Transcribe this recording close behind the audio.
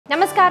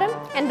Namaskaram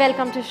and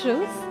welcome to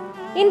Shrus.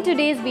 In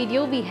today's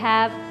video we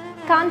have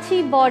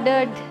Kanchi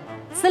bordered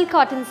silk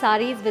cotton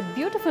sarees with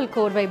beautiful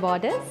Korvai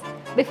borders.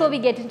 Before we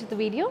get into the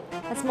video,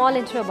 a small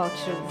intro about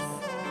Shrus.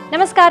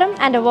 Namaskaram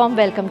and a warm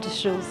welcome to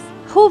Shrus.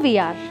 Who we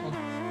are.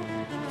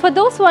 For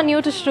those who are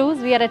new to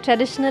Shrus, we are a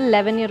traditional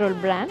 11-year-old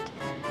brand.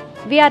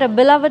 We are a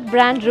beloved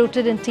brand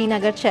rooted in T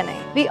Nagar,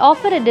 Chennai. We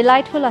offer a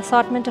delightful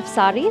assortment of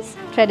sarees,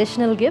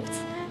 traditional gifts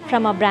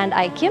from our brand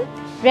icon,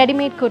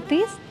 ready-made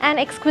kurtis and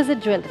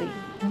exquisite jewellery.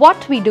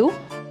 What we do?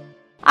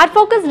 Our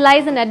focus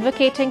lies in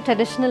advocating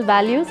traditional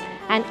values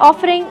and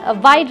offering a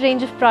wide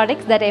range of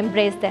products that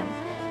embrace them.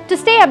 To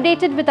stay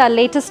updated with our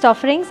latest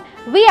offerings,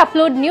 we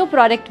upload new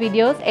product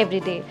videos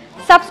every day.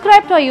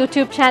 Subscribe to our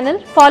YouTube channel,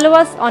 follow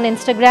us on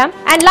Instagram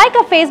and like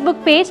our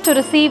Facebook page to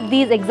receive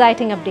these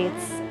exciting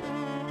updates.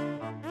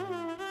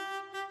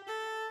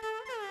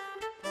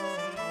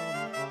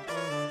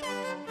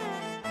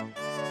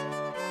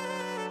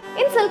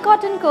 In silk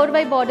cotton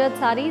Korvai bordered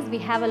sarees, we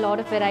have a lot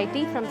of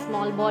variety from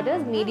small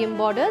borders, medium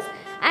borders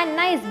and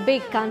nice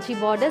big Kanchi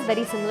borders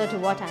very similar to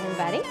what I am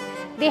wearing.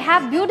 They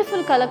have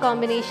beautiful color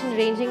combination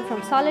ranging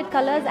from solid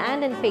colors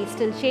and in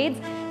pastel shades.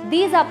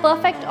 These are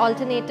perfect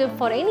alternative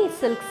for any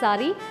silk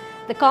saree.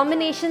 The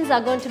combinations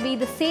are going to be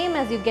the same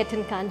as you get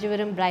in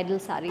Kanjivaram bridal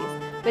sarees.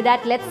 With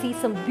that, let's see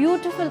some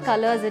beautiful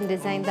colors and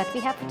design that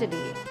we have for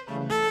today.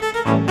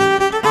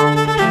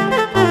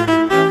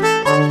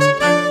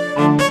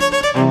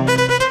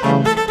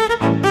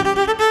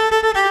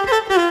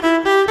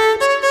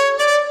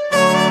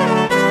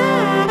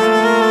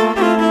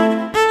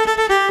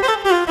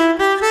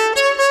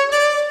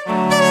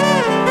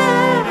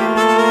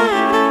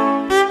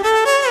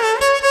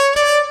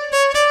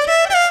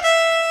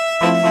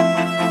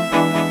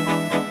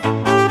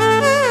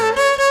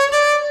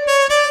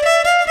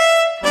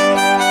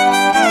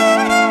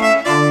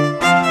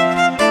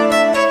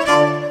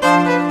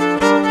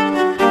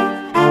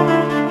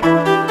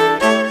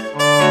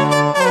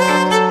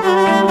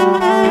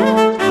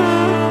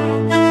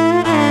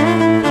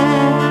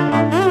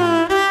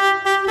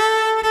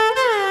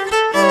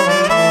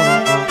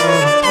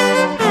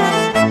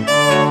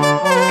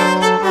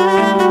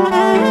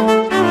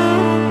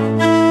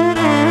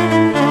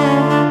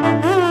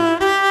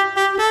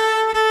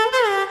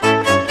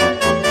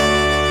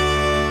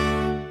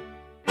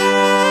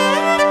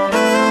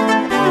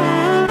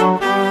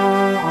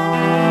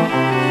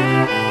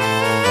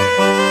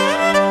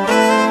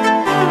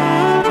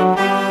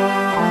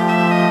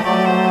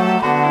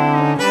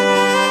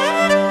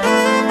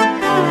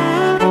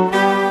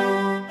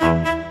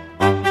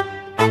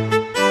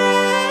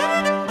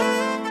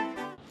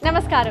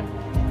 Namaskaram.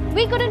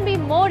 We couldn't be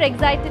more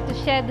excited to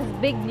share this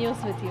big news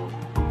with you.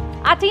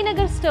 Our T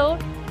Nagar store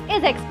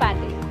is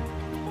expanding.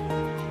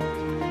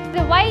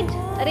 The wide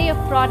array of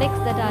products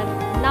that are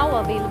now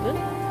available,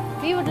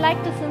 we would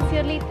like to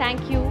sincerely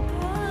thank you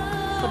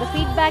for the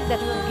feedback that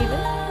was given.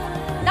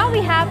 Now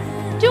we have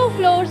 2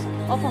 floors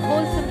of a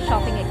wholesome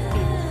shopping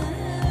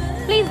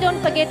experience. Please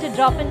don't forget to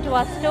drop into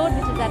our store,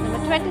 which is at number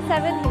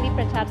 27 Hindi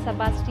Prachar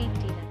Sabha Street,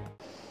 T Nagar.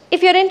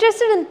 If you're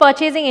interested in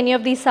purchasing any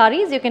of these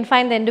sarees, you can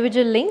find the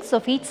individual links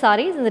of each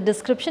sarees in the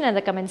description and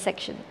the comment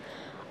section.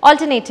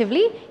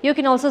 Alternatively, you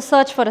can also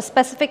search for a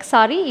specific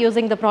saree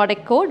using the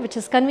product code which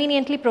is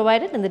conveniently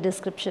provided in the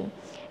description.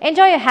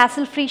 Enjoy a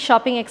hassle-free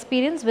shopping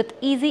experience with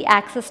easy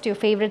access to your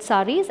favorite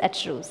sarees at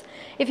Shrus.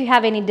 If you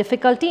have any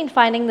difficulty in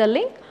finding the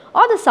link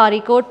or the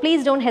saree code,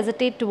 please don't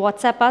hesitate to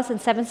WhatsApp us in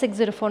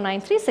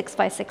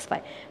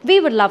 7604936565.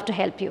 We would love to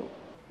help you.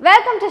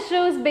 Welcome to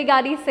Shrus Big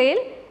Aadi sale.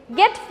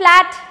 Get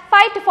flat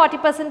 5 to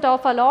 40%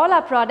 off on all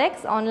our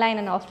products online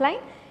and offline.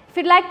 If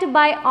you'd like to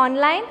buy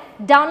online,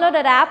 download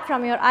our app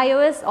from your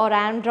iOS or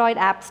Android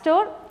app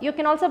store. You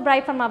can also buy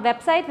from our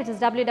website, which is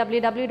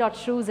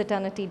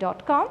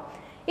www.shruseternity.com.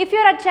 If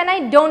you're at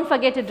Chennai, don't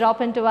forget to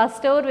drop into our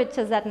store, which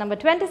is at number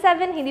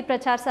 27 Hindi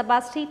Prachar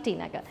Sabha Street, T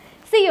Nagar.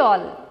 See you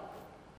all.